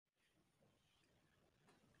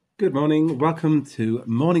Good morning. Welcome to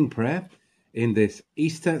morning prayer in this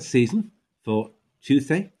Easter season for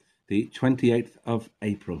Tuesday, the 28th of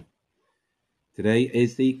April. Today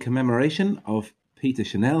is the commemoration of Peter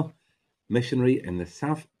Chanel, missionary in the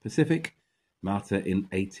South Pacific, martyr in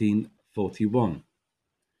 1841.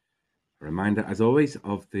 A reminder, as always,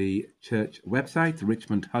 of the church website,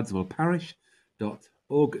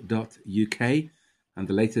 richmondhudswellparish.org.uk, and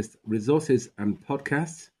the latest resources and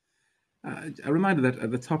podcasts. A reminder that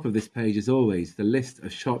at the top of this page is always the list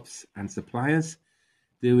of shops and suppliers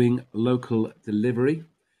doing local delivery.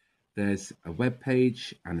 There's a web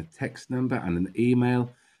page and a text number and an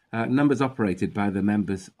email, numbers operated by the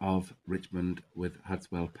members of Richmond with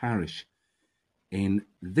Hudswell Parish. In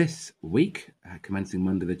this week, commencing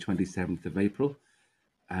Monday the 27th of April,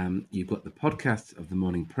 you've got the podcasts of the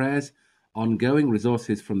morning prayers, ongoing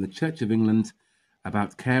resources from the Church of England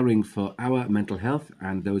about caring for our mental health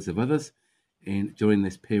and those of others during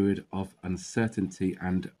this period of uncertainty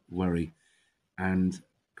and worry. And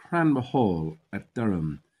Cranmer Hall at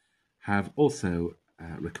Durham have also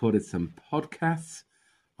recorded some podcasts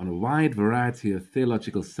on a wide variety of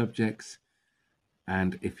theological subjects.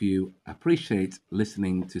 And if you appreciate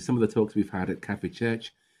listening to some of the talks we've had at Cafe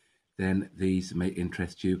Church, then these may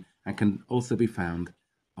interest you and can also be found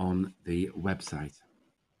on the website.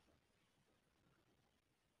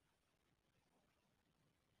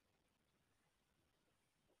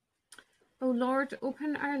 O Lord,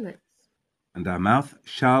 open our lips, and our mouth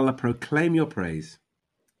shall proclaim your praise.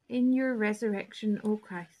 In your resurrection, O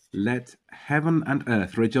Christ. Let heaven and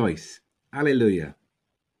earth rejoice. Alleluia.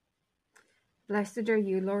 Blessed are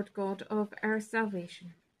you, Lord God of our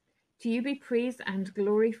salvation. To you be praise and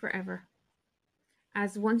glory forever.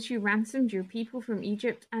 As once you ransomed your people from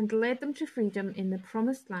Egypt and led them to freedom in the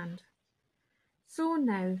promised land, so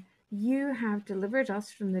now you have delivered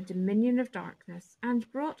us from the dominion of darkness and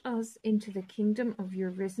brought us into the kingdom of your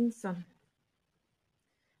risen Son.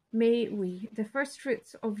 May we, the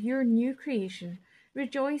firstfruits of your new creation,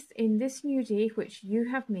 rejoice in this new day which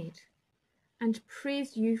you have made, and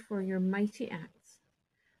praise you for your mighty acts.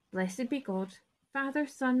 Blessed be God, Father,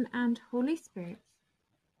 Son, and Holy Spirit.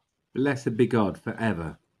 Blessed be God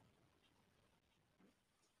forever.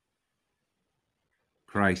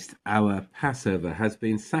 Christ, our Passover, has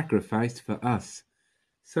been sacrificed for us,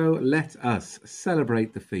 so let us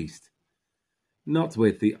celebrate the feast, not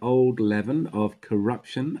with the old leaven of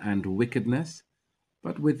corruption and wickedness,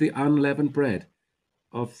 but with the unleavened bread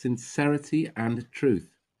of sincerity and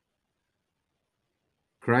truth.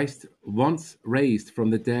 Christ, once raised from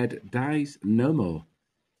the dead, dies no more.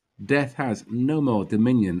 Death has no more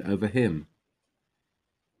dominion over him.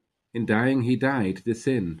 In dying, he died to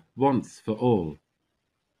sin once for all.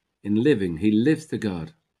 In living, he lives to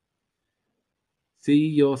God. See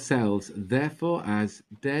yourselves, therefore, as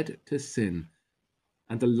dead to sin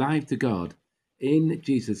and alive to God in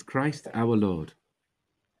Jesus Christ our Lord.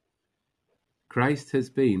 Christ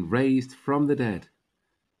has been raised from the dead,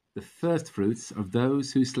 the firstfruits of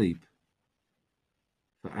those who sleep.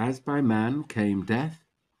 For as by man came death,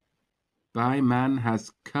 by man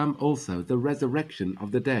has come also the resurrection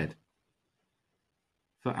of the dead.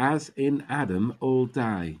 For as in Adam all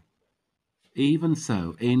die, even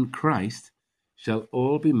so in Christ shall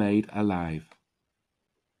all be made alive.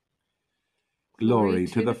 Glory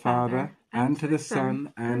to the Father, and to the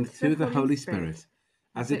Son, and to the Holy Spirit,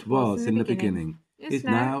 as it was in the beginning, is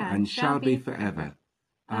now, and shall be forever.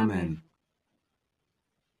 Amen.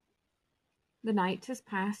 The night has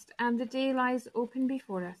passed, and the day lies open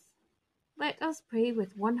before us. Let us pray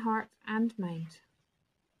with one heart and mind.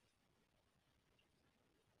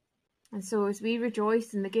 And so, as we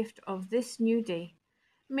rejoice in the gift of this new day,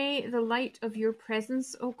 may the light of your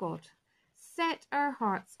presence, O God, set our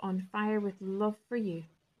hearts on fire with love for you,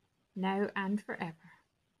 now and forever.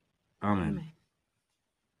 Amen. Amen.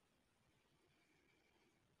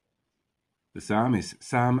 The psalm is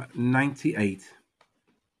Psalm 98.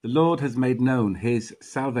 The Lord has made known his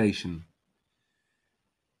salvation.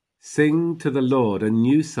 Sing to the Lord a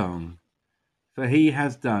new song, for he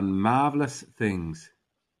has done marvelous things.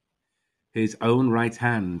 His own right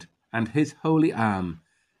hand and his holy arm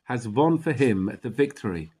has won for him the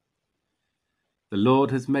victory. The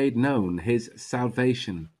Lord has made known his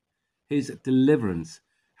salvation. His deliverance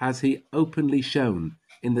has he openly shown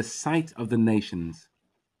in the sight of the nations.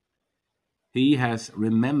 He has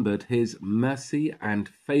remembered his mercy and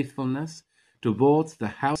faithfulness towards the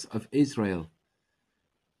house of Israel,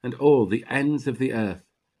 and all the ends of the earth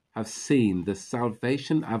have seen the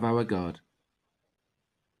salvation of our God.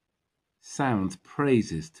 Sound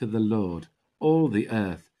praises to the Lord, all the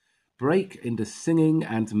earth. Break into singing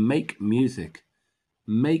and make music.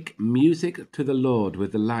 Make music to the Lord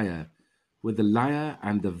with the lyre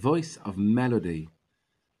and the voice of melody,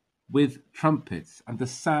 with trumpets and the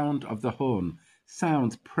sound of the horn,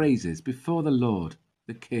 sound praises before the Lord,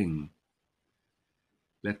 the King.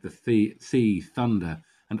 Let the sea thunder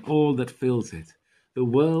and all that fills it, the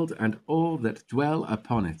world and all that dwell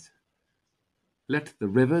upon it. Let the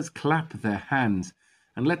rivers clap their hands,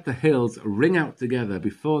 and let the hills ring out together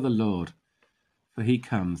before the Lord, for he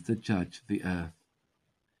comes to judge the earth.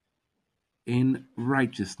 In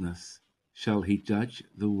righteousness shall he judge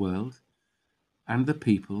the world and the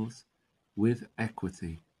peoples with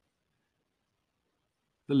equity.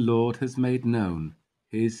 The Lord has made known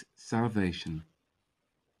his salvation.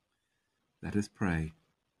 Let us pray.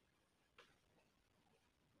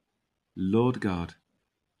 Lord God,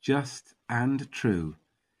 just and true,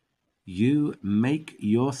 you make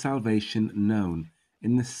your salvation known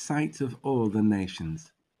in the sight of all the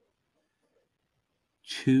nations.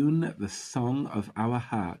 Tune the song of our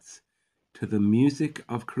hearts to the music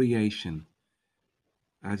of creation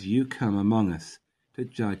as you come among us to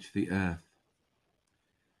judge the earth.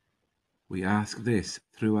 We ask this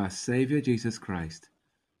through our Saviour Jesus Christ.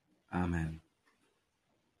 Amen.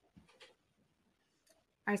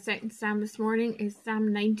 Our second psalm this morning is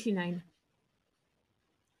Psalm 99.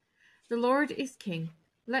 The Lord is King.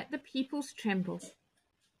 Let the peoples tremble.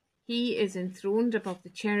 He is enthroned above the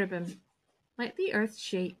cherubim. Let the earth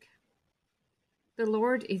shake. The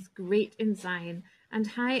Lord is great in Zion and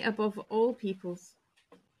high above all peoples.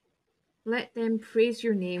 Let them praise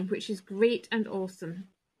your name, which is great and awesome.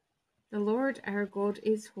 The Lord our God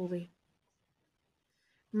is holy.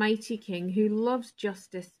 Mighty King, who loves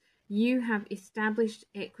justice, you have established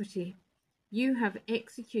equity. You have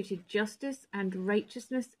executed justice and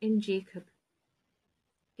righteousness in Jacob.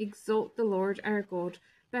 Exalt the Lord our God.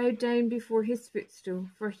 Bow down before his footstool,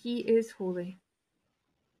 for he is holy.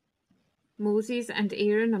 Moses and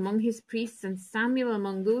Aaron among his priests, and Samuel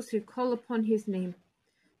among those who call upon his name.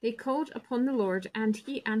 They called upon the Lord, and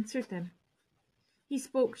he answered them. He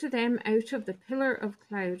spoke to them out of the pillar of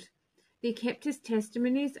cloud. They kept his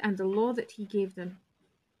testimonies and the law that he gave them.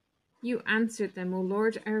 You answered them, O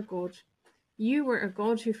Lord our God. You were a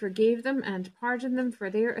God who forgave them and pardoned them for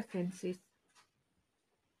their offences.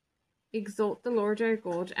 Exalt the Lord our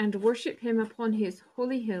God and worship him upon his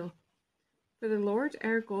holy hill, for the Lord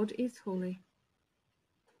our God is holy.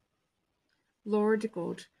 Lord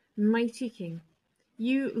God, mighty King,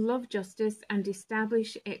 you love justice and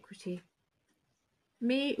establish equity.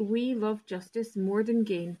 May we love justice more than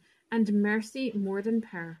gain and mercy more than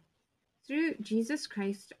power, through Jesus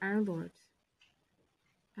Christ our Lord.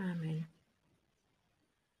 Amen.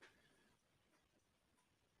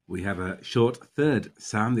 We have a short third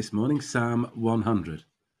psalm this morning, Psalm 100.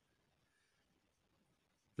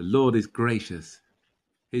 The Lord is gracious.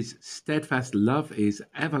 His steadfast love is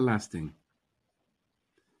everlasting.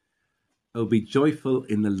 O be joyful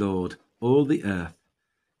in the Lord, all the earth.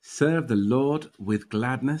 Serve the Lord with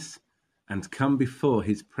gladness, and come before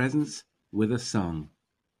his presence with a song.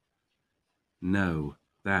 Know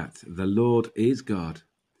that the Lord is God.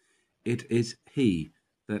 It is he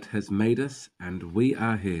that has made us, and we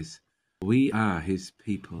are his. We are his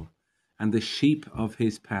people, and the sheep of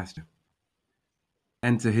his pasture.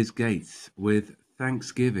 Enter his gates with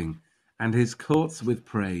thanksgiving, and his courts with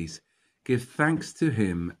praise. Give thanks to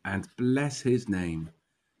him, and bless his name.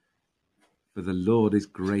 For the Lord is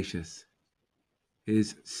gracious.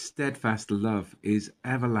 His steadfast love is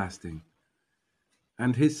everlasting,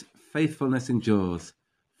 and his faithfulness endures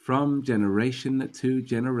from generation to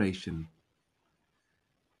generation.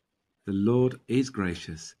 The Lord is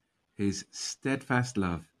gracious. His steadfast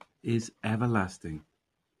love is everlasting.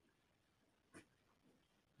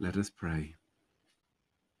 Let us pray.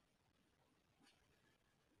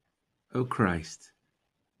 O Christ,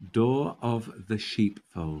 door of the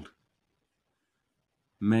sheepfold,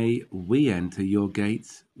 may we enter your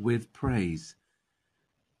gates with praise,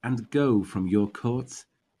 and go from your courts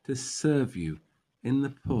to serve you in the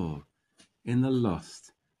poor, in the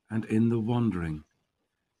lost, and in the wandering.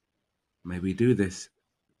 May we do this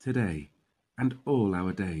today and all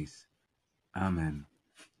our days. Amen.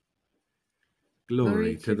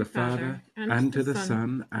 Glory to the Father, and to the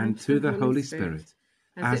Son, and to the Holy Spirit,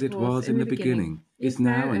 as it was in the beginning, is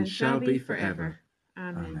now, and shall be forever.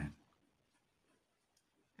 Amen.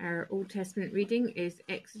 Our Old Testament reading is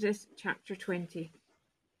Exodus chapter 20.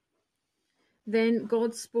 Then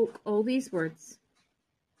God spoke all these words.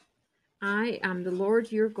 I am the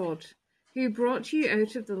Lord your God, who brought you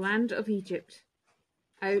out of the land of Egypt,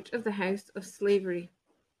 out of the house of slavery.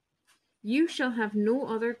 You shall have no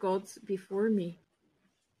other gods before me.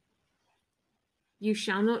 You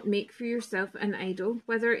shall not make for yourself an idol,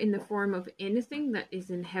 whether in the form of anything that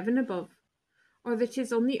is in heaven above, or that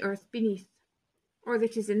is on the earth beneath, or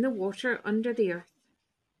that is in the water under the earth.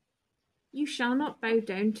 You shall not bow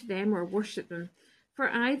down to them or worship them, for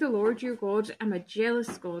I, the Lord your God, am a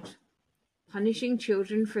jealous God, punishing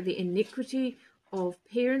children for the iniquity of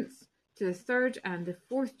parents to the third and the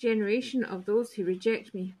fourth generation of those who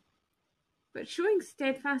reject me, but showing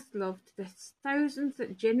steadfast love to the thousandth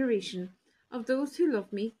generation of those who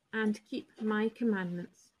love me and keep my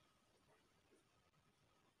commandments.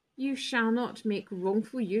 You shall not make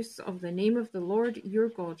wrongful use of the name of the Lord your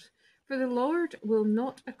God, for the Lord will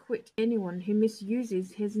not acquit anyone who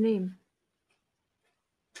misuses his name.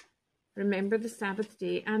 Remember the Sabbath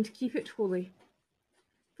day and keep it holy.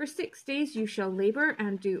 For 6 days you shall labor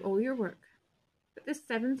and do all your work, but the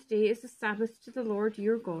seventh day is the Sabbath to the Lord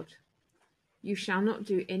your God. You shall not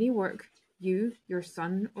do any work, you, your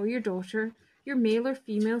son or your daughter, your male or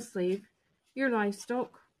female slave, your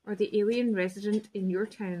livestock, or the alien resident in your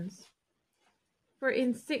towns. For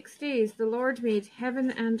in 6 days the Lord made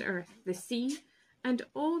heaven and earth, the sea, and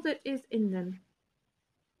all that is in them.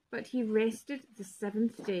 But he rested the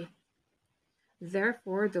seventh day.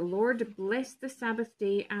 Therefore the Lord blessed the Sabbath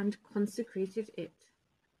day and consecrated it.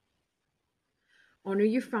 Honor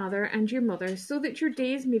your father and your mother, so that your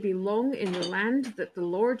days may be long in the land that the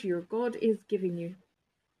Lord your God is giving you.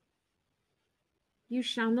 You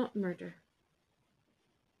shall not murder.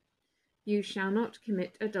 You shall not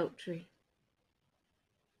commit adultery.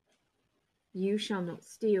 You shall not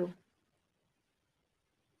steal.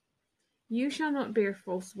 You shall not bear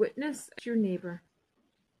false witness to your neighbor.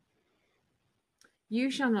 You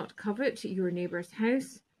shall not covet your neighbor's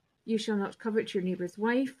house. You shall not covet your neighbor's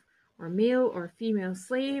wife, or male or female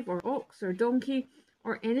slave, or ox or donkey,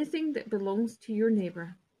 or anything that belongs to your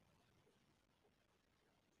neighbor.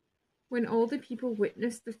 When all the people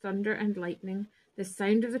witnessed the thunder and lightning, the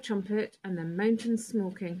sound of the trumpet, and the mountain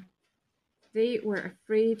smoking, they were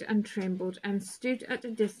afraid and trembled, and stood at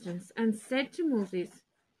a distance, and said to Moses,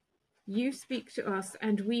 You speak to us,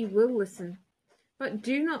 and we will listen, but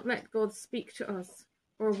do not let God speak to us,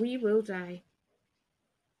 or we will die.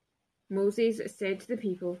 Moses said to the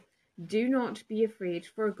people, Do not be afraid,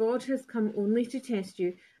 for God has come only to test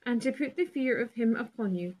you, and to put the fear of him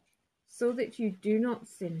upon you, so that you do not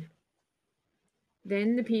sin.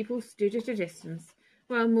 Then the people stood at a distance,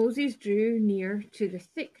 while Moses drew near to the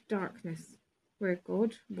thick darkness where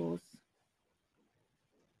God was.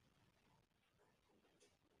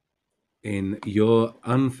 In your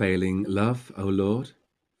unfailing love, O Lord,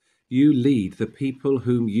 you lead the people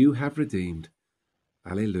whom you have redeemed.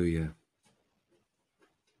 Alleluia.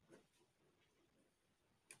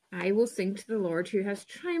 I will sing to the Lord who has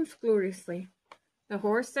triumphed gloriously. The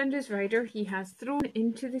horse and his rider he has thrown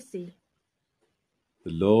into the sea.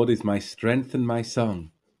 The Lord is my strength and my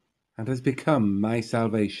song, and has become my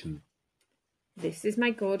salvation. This is my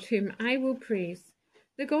God whom I will praise,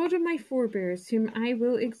 the God of my forebears whom I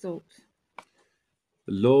will exalt.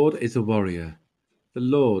 The Lord is a warrior. The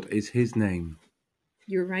Lord is his name.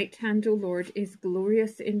 Your right hand, O Lord, is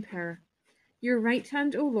glorious in power. Your right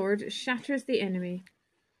hand, O Lord, shatters the enemy.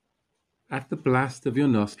 At the blast of your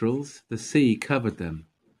nostrils, the sea covered them.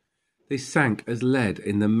 They sank as lead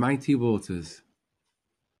in the mighty waters.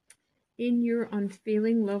 In your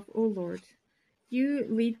unfailing love, O Lord, you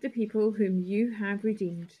lead the people whom you have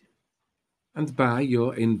redeemed. And by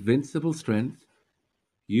your invincible strength,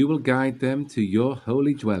 you will guide them to your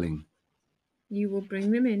holy dwelling. You will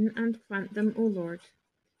bring them in and plant them, O Lord,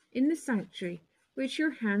 in the sanctuary which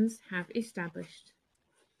your hands have established.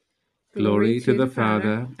 Glory to the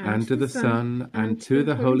Father, and to the Son, and to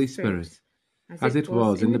the Holy Spirit, as it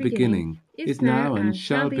was in the beginning, is now, and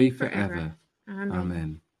shall be forever.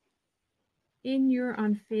 Amen. In your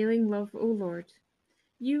unfailing love, O Lord,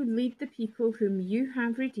 you lead the people whom you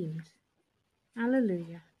have redeemed.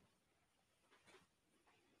 Alleluia.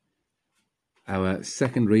 Our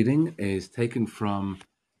second reading is taken from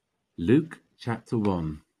Luke chapter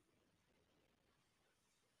 1.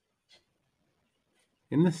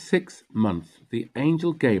 In the 6th month, the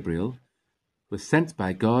angel Gabriel was sent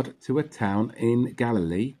by God to a town in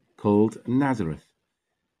Galilee called Nazareth,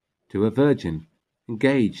 to a virgin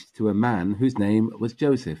engaged to a man whose name was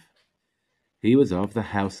Joseph. He was of the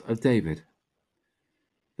house of David.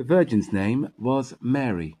 The virgin's name was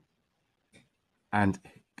Mary. And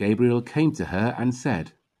Gabriel came to her and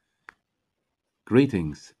said,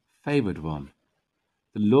 Greetings, favored one.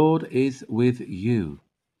 The Lord is with you.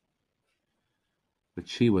 But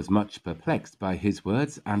she was much perplexed by his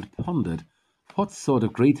words and pondered what sort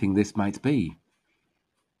of greeting this might be.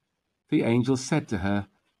 The angel said to her,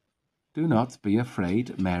 Do not be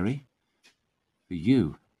afraid, Mary, for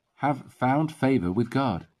you have found favor with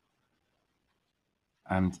God.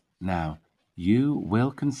 And now you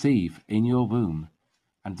will conceive in your womb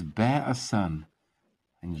and bear a son,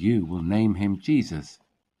 and you will name him Jesus.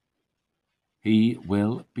 He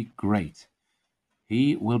will be great.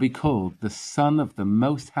 He will be called the Son of the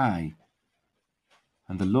Most High,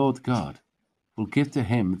 and the Lord God will give to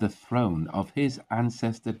him the throne of his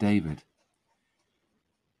ancestor David.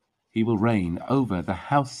 He will reign over the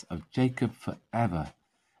house of Jacob forever,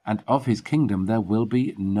 and of his kingdom there will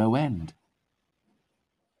be no end.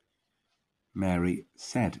 Mary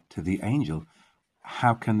said to the angel,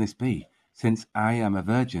 "How can this be, since I am a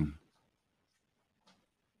virgin?"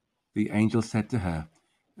 The angel said to her,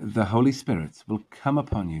 "The Holy Spirit will come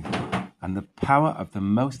upon you, and the power of the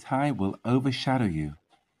Most High will overshadow you.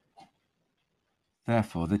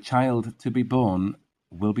 Therefore the child to be born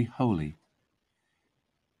will be holy.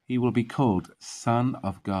 He will be called Son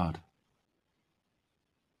of God.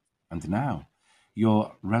 And now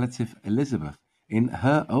your relative Elizabeth, in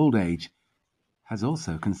her old age, has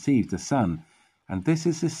also conceived a son, and this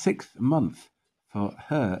is the 6th month for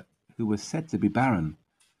her who was said to be barren.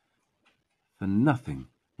 For nothing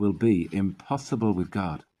will be impossible with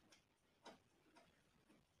God."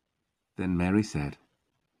 Then Mary said,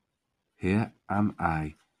 "Here am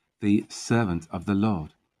I, the servant of the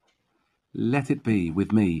Lord. Let it be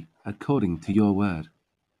with me according to your word."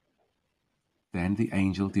 Then the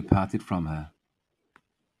angel departed from her.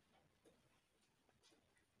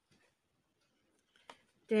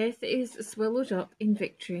 Death is swallowed up in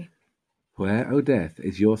victory. Where, O death,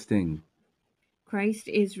 is your sting? Christ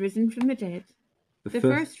is risen from the dead, the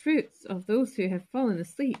first fruits of those who have fallen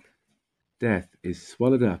asleep. Death is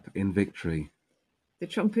swallowed up in victory. The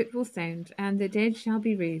trumpet will sound, and the dead shall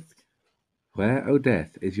be raised. Where, O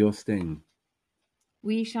death, is your sting?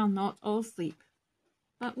 We shall not all sleep,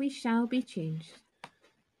 but we shall be changed.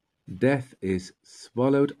 Death is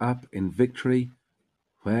swallowed up in victory.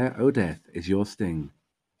 Where, O death, is your sting?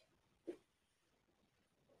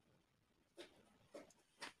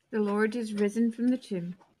 The Lord is risen from the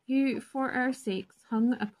tomb, who for our sakes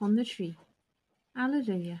hung upon the tree.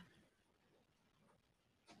 Alleluia.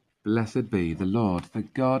 Blessed be the Lord, the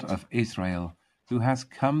God of Israel, who has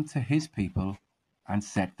come to his people and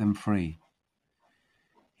set them free.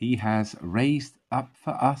 He has raised up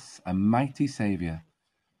for us a mighty Saviour,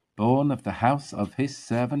 born of the house of his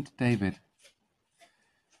servant David.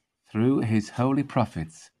 Through his holy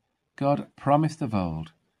prophets, God promised of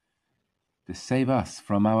old to save us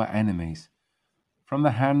from our enemies, from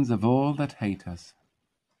the hands of all that hate us,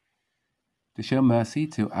 to show mercy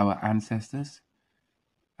to our ancestors,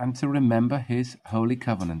 and to remember his holy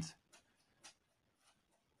covenant.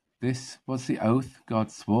 This was the oath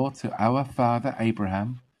God swore to our father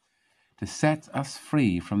Abraham, to set us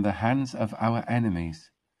free from the hands of our enemies,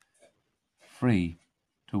 free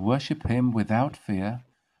to worship him without fear,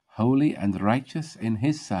 holy and righteous in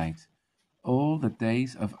his sight, all the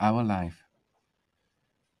days of our life.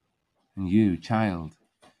 And you, child,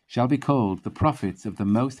 shall be called the prophet of the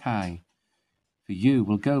Most High, for you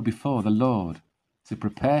will go before the Lord to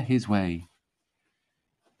prepare his way,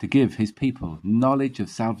 to give his people knowledge of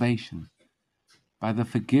salvation by the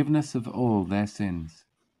forgiveness of all their sins.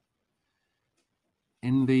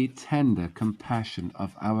 In the tender compassion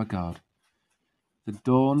of our God, the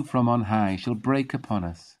dawn from on high shall break upon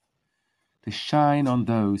us, to shine on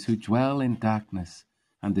those who dwell in darkness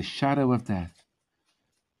and the shadow of death,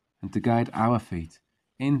 and to guide our feet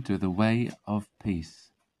into the way of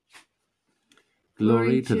peace.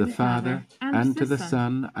 Glory to the Father, and to the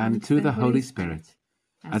Son, and to the Holy Spirit,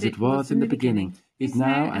 as it was in the beginning, is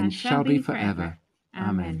now, and shall be forever.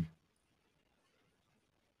 Amen.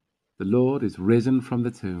 The Lord is risen from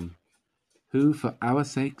the tomb, who for our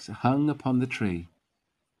sakes hung upon the tree.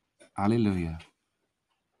 Alleluia.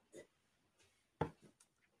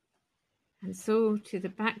 And so, to the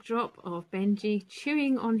backdrop of Benji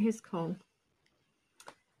chewing on his call,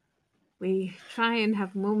 we try and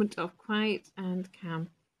have a moment of quiet and calm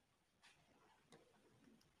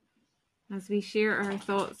as we share our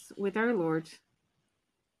thoughts with our Lord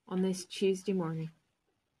on this Tuesday morning.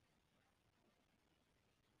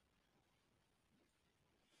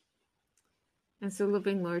 And so,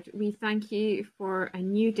 loving Lord, we thank you for a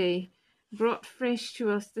new day brought fresh to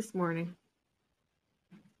us this morning.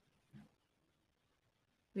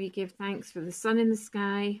 We give thanks for the sun in the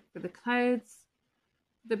sky, for the clouds,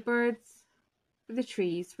 for the birds, for the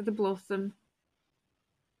trees, for the blossom,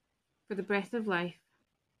 for the breath of life.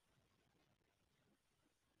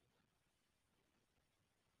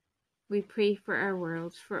 We pray for our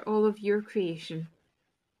world, for all of your creation,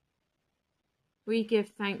 We give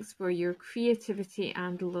thanks for your creativity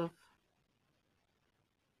and love.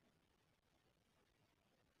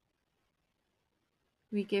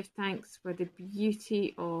 We give thanks for the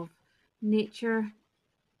beauty of nature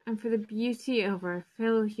and for the beauty of our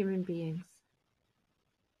fellow human beings.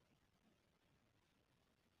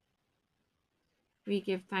 We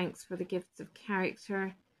give thanks for the gifts of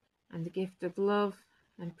character and the gift of love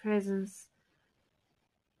and presence.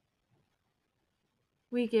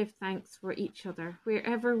 We give thanks for each other,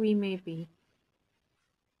 wherever we may be.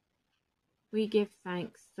 We give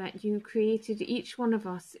thanks that you created each one of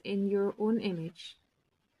us in your own image.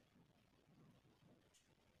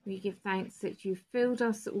 We give thanks that you filled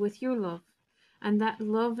us with your love, and that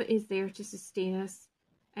love is there to sustain us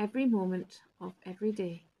every moment of every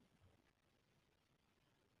day.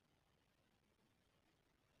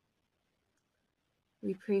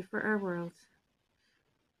 We pray for our world.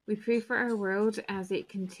 We pray for our world as it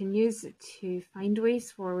continues to find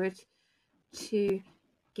ways forward to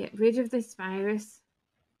get rid of this virus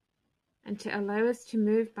and to allow us to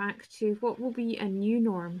move back to what will be a new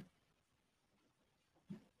norm.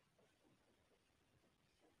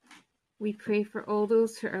 We pray for all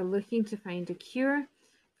those who are looking to find a cure,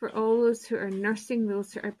 for all those who are nursing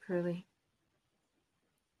those who are poorly.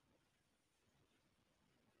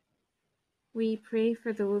 We pray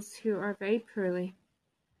for those who are very poorly,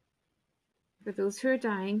 for those who are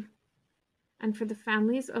dying, and for the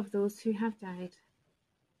families of those who have died.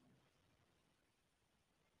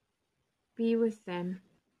 Be with them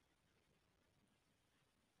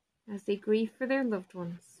as they grieve for their loved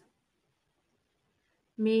ones.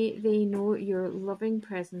 May they know your loving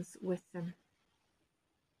presence with them.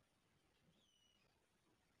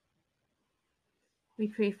 We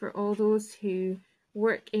pray for all those who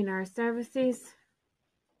work in our services,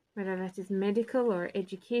 whether that is medical or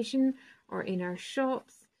education or in our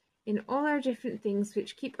shops, in all our different things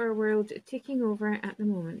which keep our world ticking over at the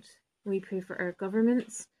moment. We pray for our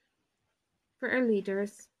governments, for our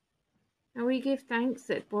leaders, and we give thanks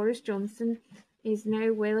that Boris Johnson is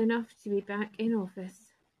now well enough to be back in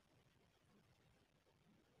office.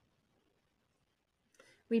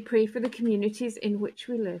 We pray for the communities in which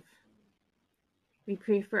we live. We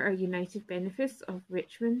pray for our united benefice of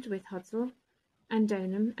Richmond with Hudsall and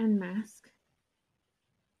Downham and Mask,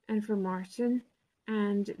 and for Martin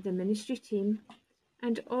and the ministry team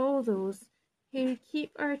and all those who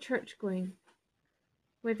keep our church going,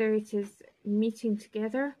 whether it is meeting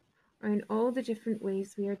together or in all the different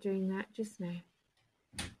ways we are doing that just now.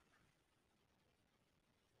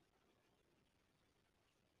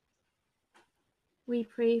 We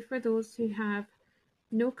pray for those who have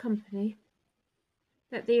no company,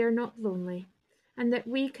 that they are not lonely, and that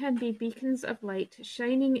we can be beacons of light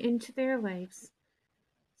shining into their lives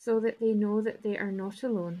so that they know that they are not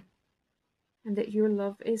alone and that your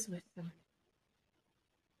love is with them.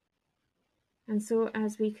 And so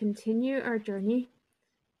as we continue our journey,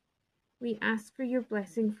 we ask for your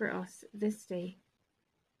blessing for us this day,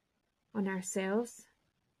 on ourselves,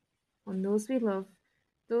 on those we love,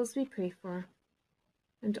 those we pray for,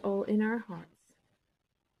 and all in our hearts.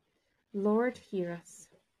 Lord, hear us.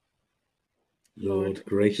 Lord,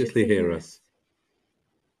 graciously hear us.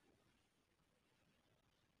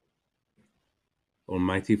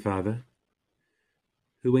 Almighty Father,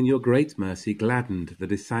 who in your great mercy gladdened the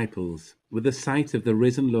disciples with the sight of the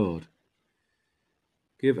risen Lord,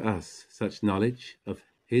 give us such knowledge of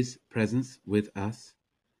his presence with us,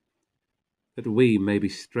 that we may be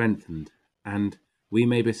strengthened and we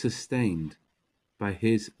may be sustained by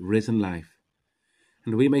his risen life,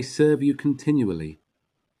 and we may serve you continually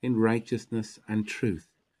in righteousness and truth.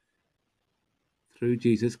 Through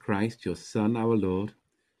Jesus Christ, your Son, our Lord,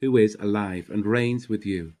 who is alive and reigns with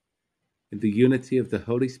you, in the unity of the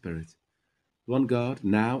Holy Spirit, one God,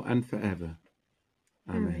 now and forever.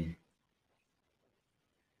 Amen.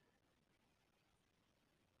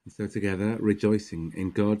 And so together, rejoicing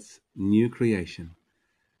in God's new creation,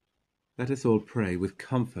 let us all pray with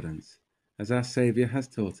confidence, as our Saviour has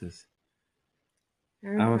taught us.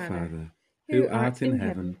 Our Father, who art in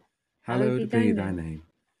heaven, hallowed be thy name.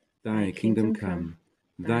 Thy kingdom come,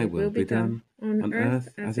 thy will be done, on earth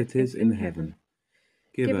as it is in heaven.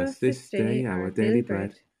 Give us this day our daily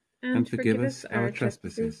bread, and forgive us our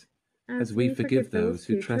trespasses, as we forgive those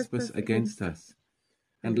who trespass against us.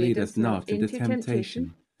 And lead us not into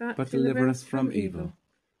temptation, but deliver us from evil.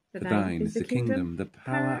 For thine is the kingdom, the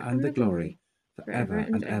power, and the glory, for ever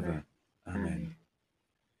and ever. Amen.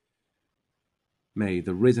 May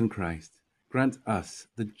the risen Christ grant us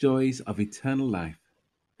the joys of eternal life.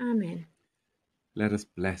 Amen. Let us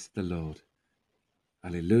bless the Lord.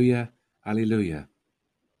 Alleluia, alleluia.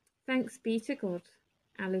 Thanks be to God.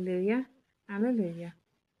 Alleluia, alleluia.